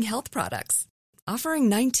nourishing health products. Offering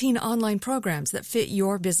 19 online programs that fit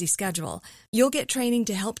your busy schedule, you'll get training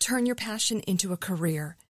to help turn your passion into a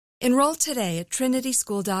career. Enroll today at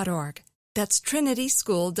trinityschool.org. That's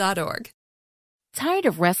trinityschool.org. Tired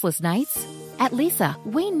of restless nights? At Leesa,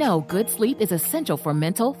 we know good sleep is essential for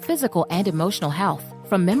mental, physical, and emotional health.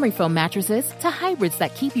 From memory foam mattresses to hybrids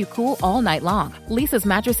that keep you cool all night long, Leesa's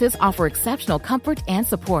mattresses offer exceptional comfort and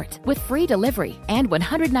support with free delivery and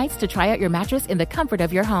 100 nights to try out your mattress in the comfort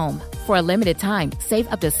of your home. For a limited time,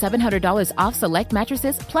 save up to $700 off select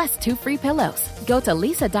mattresses plus 2 free pillows. Go to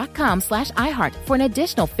leesa.com/iHeart for an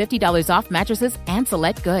additional $50 off mattresses and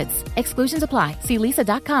select goods. Exclusions apply. See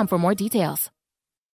leesa.com for more details.